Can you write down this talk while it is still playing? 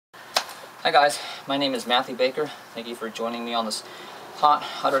Hi guys, my name is Matthew Baker. Thank you for joining me on this hot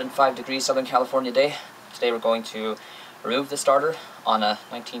 105 degrees Southern California day. Today we're going to remove the starter on a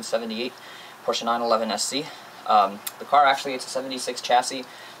 1978 Porsche 911 SC. The car actually, it's a 76 chassis.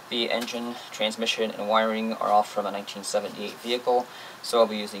 The engine, transmission, and wiring are all from a 1978 vehicle, so I'll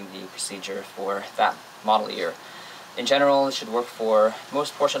be using the procedure for that model year. In general, it should work for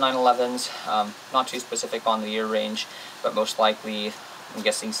most Porsche 911s, not too specific on the year range, but most likely I'm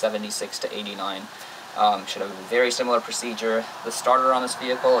guessing 76 to 89. Should have a very similar procedure. The starter on this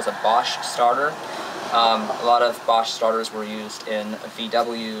vehicle is a Bosch starter. A lot of Bosch starters were used in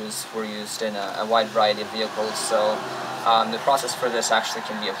VWs, were used in a wide variety of vehicles, so the process for this actually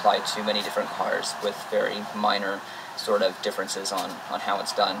can be applied to many different cars with very minor sort of differences on how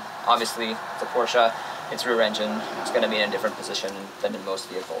it's done. Obviously, the Porsche, its rear engine, it's going to be in a different position than in most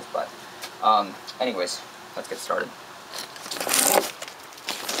vehicles, but anyways, let's get started.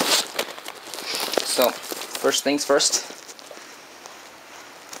 So, first things first,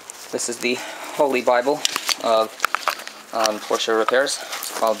 this is the holy Bible of Porsche repairs.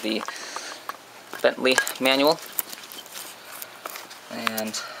 It's called the Bentley Manual.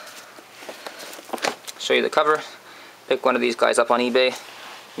 And show you the cover. Pick one of these guys up on eBay.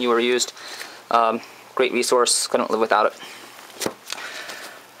 New or used. Great resource. Couldn't live without it.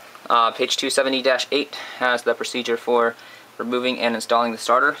 Page 270-8 has the procedure for removing and installing the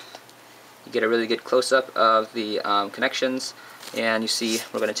starter. You get a really good close-up of the connections, and you see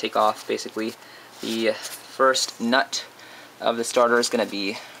we're going to take off basically the first nut of the starter is going to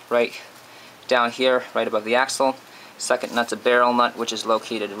be right down here, right above the axle. Second nut's a barrel nut, which is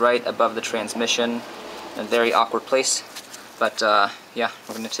located right above the transmission in a very awkward place, but yeah,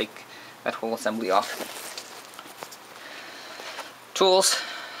 we're going to take that whole assembly off. Tools,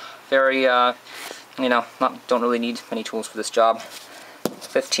 very don't really need many tools for this job.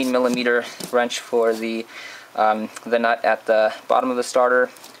 15mm wrench for the nut at the bottom of the starter,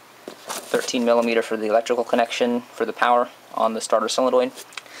 13mm for the electrical connection for the power on the starter solenoid,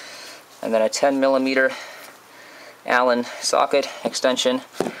 and then a 10mm Allen socket extension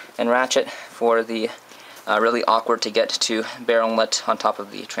and ratchet for the really awkward to get to barrel nut on top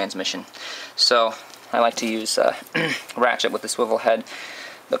of the transmission. So I like to use ratchet with the swivel head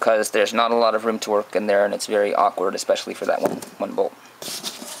because there's not a lot of room to work in there, and it's very awkward, especially for that one bolt.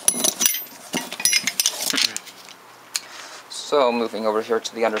 So moving over here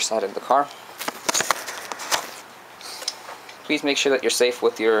to the underside of the car. Please make sure that you're safe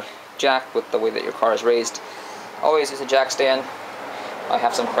with your jack, with the way that your car is raised. Always use a jack stand. I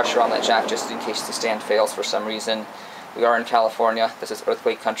have some pressure on that jack just in case the stand fails for some reason. We are in California. This is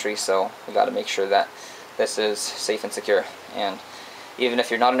earthquake country, so we got to make sure that this is safe and secure. And even if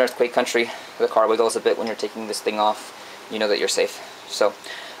you're not in earthquake country, the car wiggles a bit when you're taking this thing off, you know that you're safe. So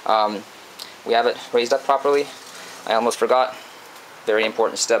we have it raised up properly. I almost forgot. Very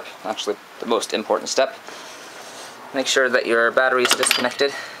important step, actually the most important step. Make sure that your battery is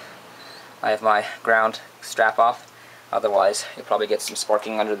disconnected. I have my ground strap off, otherwise you'll probably get some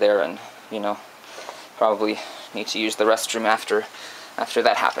sparking under there, and probably need to use the restroom after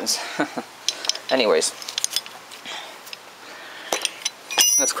that happens. Anyways,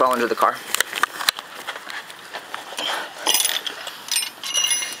 let's crawl into the car.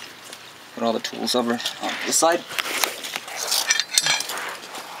 Put all the tools over on the side.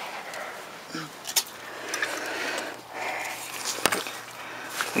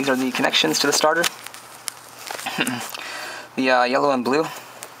 These are the connections to the starter. The yellow and blue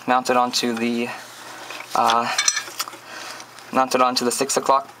mounted onto the 6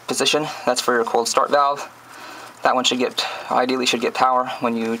 o'clock position. That's for your cold start valve. That one ideally should get power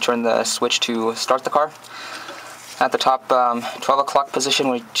when you turn the switch to start the car. At the top 12 o'clock position,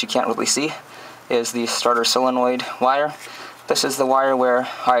 which you can't really see, is the starter solenoid wire. This is the wire where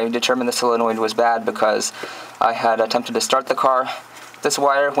I determined the solenoid was bad because I had attempted to start the car. This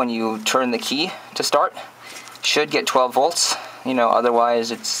wire, when you turn the key to start, should get 12 volts. Otherwise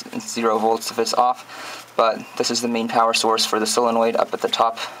it's 0 volts if it's off. But this is the main power source for the solenoid up at the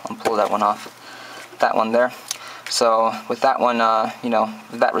top. I'll pull that one off. That one there. So with that one,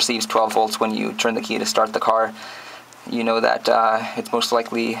 that receives 12 volts when you turn the key to start the car. You know that it's most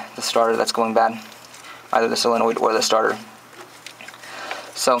likely the starter that's going bad, either the solenoid or the starter.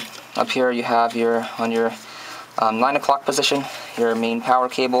 So up here you have on your 9 o'clock position, your main power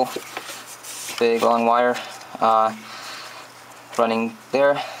cable, big long wire running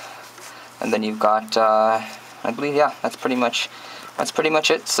there, and then you've got I believe, yeah, that's pretty much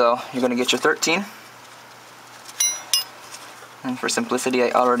it. So you're going to get your 13. And for simplicity,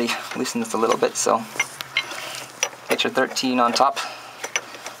 I already loosened this a little bit, so get your 13 on top.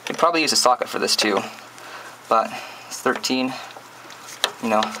 could probably use a socket for this too, but it's 13, you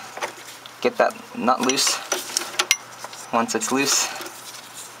know, get that nut loose. Once it's loose,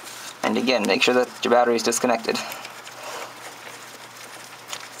 and again, make sure that your battery is disconnected.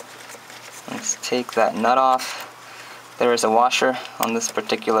 Let's take that nut off. There is a washer on this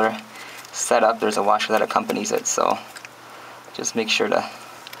particular setup. There's a washer that accompanies it, so just make sure to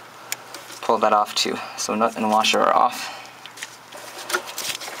pull that off too. So nut and washer are off.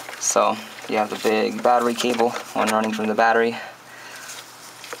 So you have the big battery cable, one running from the battery.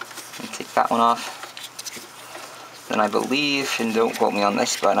 And take that one off. Then I believe, and don't quote me on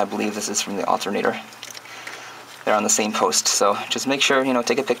this, but I believe this is from the alternator. They're on the same post, so just make sure, you know,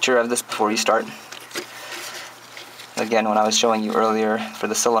 take a picture of this before you start. Again, when I was showing you earlier for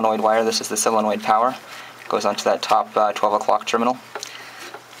the solenoid wire, this is the solenoid power. It goes onto that top 12 o'clock terminal.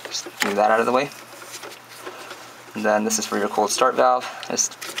 Just move that out of the way. And then this is for your cold start valve.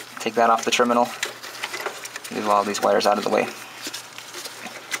 Just take that off the terminal. Move all these wires out of the way.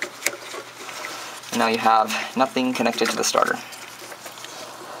 And now you have nothing connected to the starter.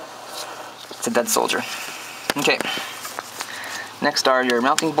 It's a dead soldier. Okay. Next are your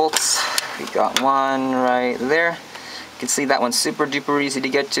mounting bolts. We got one right there. You can see that one's super duper easy to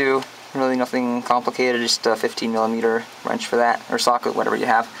get to. Really nothing complicated, just a 15mm wrench for that, or socket, whatever you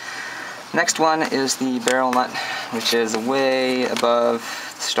have. Next one is the barrel nut, which is way above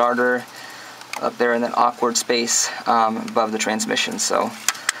the starter, up there in that awkward space above the transmission. So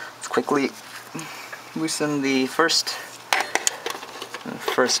let's quickly loosen the first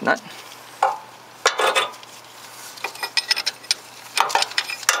nut.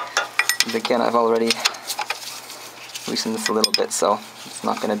 And again, I've already loosened this a little bit, so it's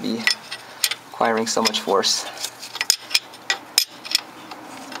not going to be requiring so much force.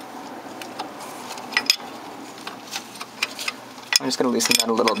 I'm just going to loosen that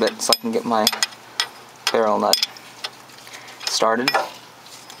a little bit so I can get my barrel nut started.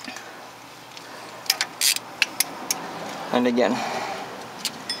 And again,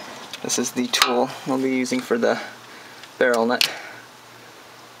 this is the tool we'll be using for the barrel nut.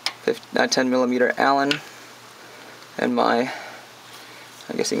 10mm Allen, and my,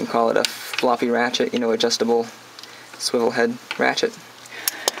 I guess you can call it a floppy ratchet, you know, adjustable swivel head ratchet.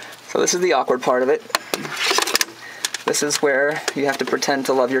 So this is the awkward part of it. This is where you have to pretend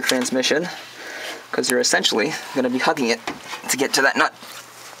to love your transmission, because you're essentially going to be hugging it to get to that nut.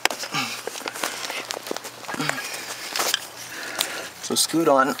 So scoot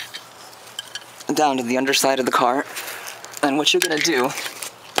on down to the underside of the car, and what you're going to do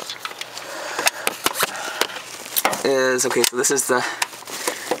is, okay, so this is the,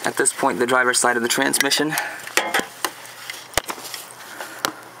 at this point, the driver's side of the transmission.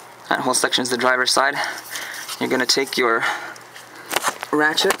 That whole section is the driver's side. You're going to take your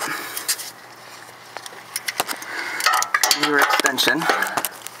ratchet, your extension,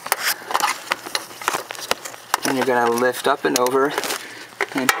 and you're going to lift up and over.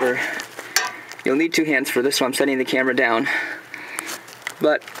 And you'll need two hands for this, so I'm setting the camera down.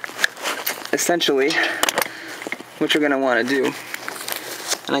 But essentially, what you're going to want to do,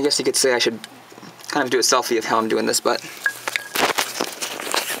 and I guess you could say I should kind of do a selfie of how I'm doing this, but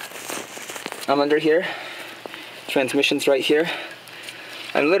I'm under here, transmission's right here.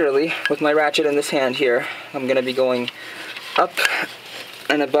 I'm literally, with my ratchet in this hand here, I'm going to be going up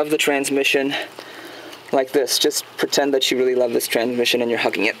and above the transmission like this. Just pretend that you really love this transmission and you're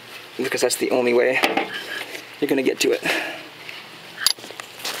hugging it, because that's the only way you're going to get to it.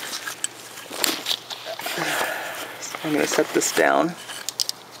 So I'm going to set this down.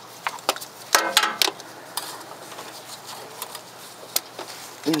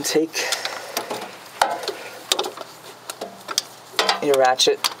 And take your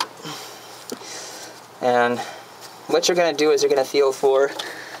ratchet, and what you're going to do is you're going to feel for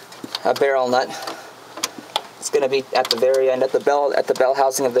a barrel nut. It's going to be at the very end, at the bell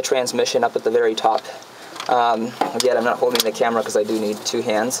housing of the transmission, up at the very top. Again, I'm not holding the camera because I do need two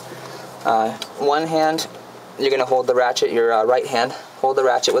hands. One hand, you're going to hold the ratchet, your right hand, hold the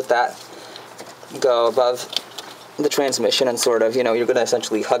ratchet with that, go above the transmission, and sort of, you know, you're going to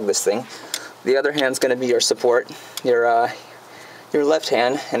essentially hug this thing. The other hand's going to be your support, your left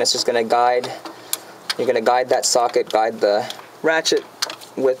hand, and it's just going to guide, you're going to guide that socket, guide the ratchet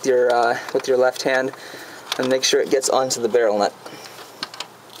with your left hand, and make sure it gets onto the barrel nut.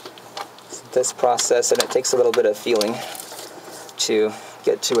 So this process, and it takes a little bit of feeling to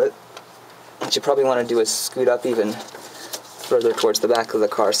get to it. What you probably want to do is scoot up even further towards the back of the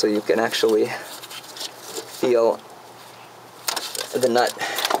car so you can actually feel the nut.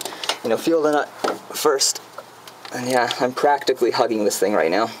 You know, feel the nut first, And yeah, I'm practically hugging this thing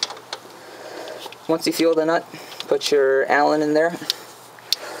right now. Once you feel the nut, put your Allen in there.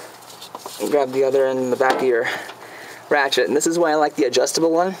 Grab the other end in the back of your ratchet. And this is why I like the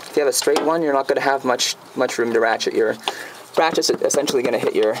adjustable one. If you have a straight one, you're not going to have much room to ratchet. Your ratchet's essentially going to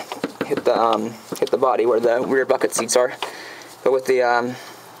hit the body where the rear bucket seats are. But with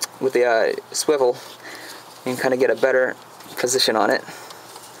the swivel, you can kind of get a better position on it.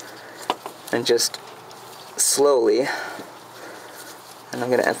 And just slowly, and I'm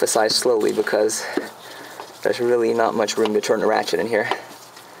going to emphasize slowly because there's really not much room to turn the ratchet in here.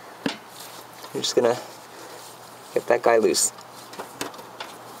 I'm just going to get that guy loose.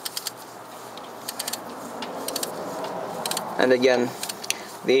 And again,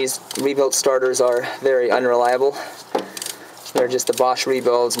 these rebuilt starters are very unreliable. They're just the Bosch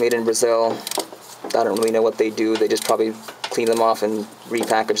rebuilds made in Brazil. I don't really know what they do. They just probably clean them off and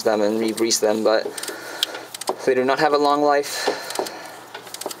repackage them and re-grease them, but they do not have a long life.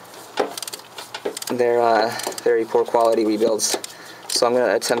 They're very poor quality rebuilds. So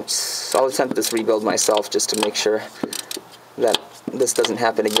I'll attempt this rebuild myself just to make sure that this doesn't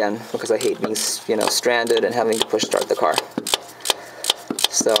happen again, because I hate being, stranded and having to push start the car.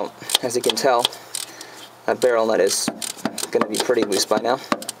 So, as you can tell, that barrel nut is going to be pretty loose by now.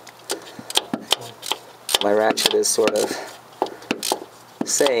 My ratchet is sort of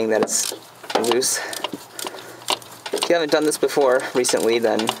saying that it's loose. If you haven't done this before recently,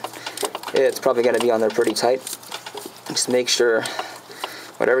 then it's probably going to be on there pretty tight. Just make sure,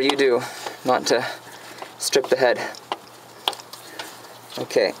 whatever you do, not to strip the head.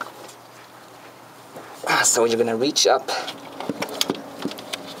 Okay. So you're going to reach up,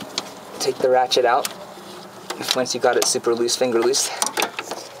 take the ratchet out, once you got it super loose, finger loose.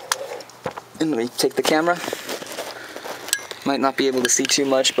 And let me take the camera. Might not be able to see too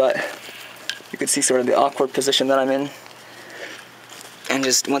much, but you can see sort of the awkward position that I'm in. And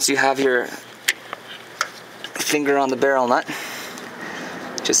just once you have your finger on the barrel nut,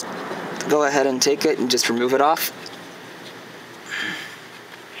 just go ahead and take it and just remove it off.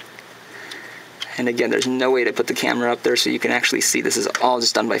 And again, there's no way to put the camera up there so you can actually see. This is all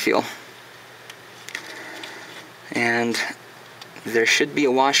just done by feel. And there should be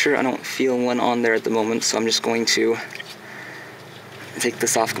a washer. I don't feel one on there at the moment, so I'm just going to take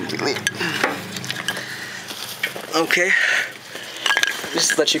this off completely. Okay, just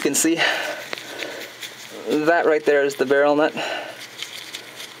so that you can see, that right there is the barrel nut. You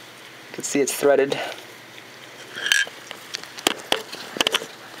can see it's threaded.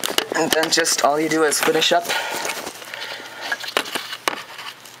 And then just all you do is finish up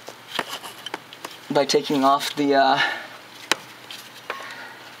by taking off the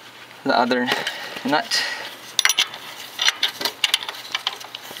other nut.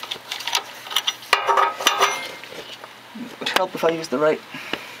 It would help if I use the right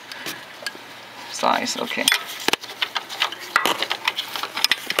size. Okay.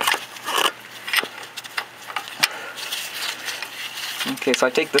 Okay, so I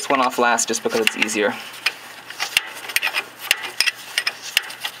take this one off last just because it's easier.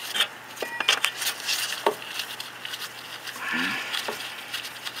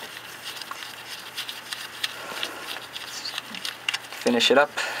 Finish it up.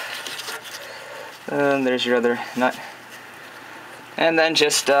 And there's your other nut. And then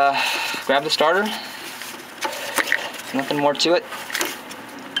just grab the starter. Nothing more to it.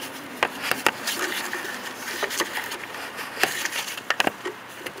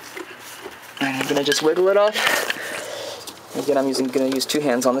 And I'm gonna just wiggle it off. Again, I'm gonna use two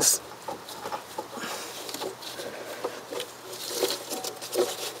hands on this.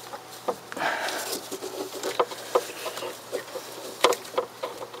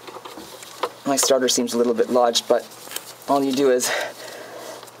 My starter seems a little bit lodged, but all you do is,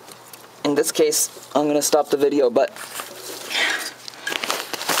 in this case, I'm gonna stop the video, but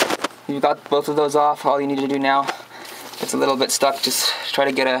you've got both of those off. All you need to do now, it's a little bit stuck, just try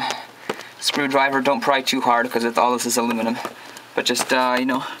to get a screwdriver. Don't pry too hard because all this is aluminum, but just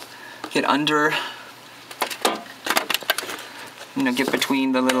get under, get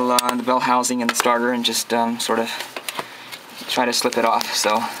between the little the bell housing and the starter, and just sort of try to slip it off.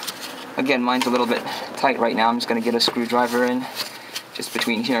 So again, mine's a little bit tight right now. I'm just going to get a screwdriver in just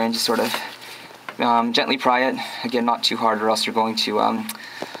between here and just sort of gently pry it. Again, not too hard, or else you're going to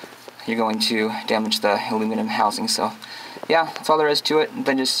damage the aluminum housing. So yeah, that's all there is to it. And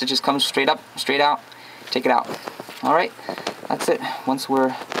then it just comes straight up, straight out. Take it out. All right, that's it. Once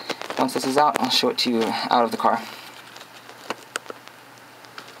this is out, I'll show it to you out of the car.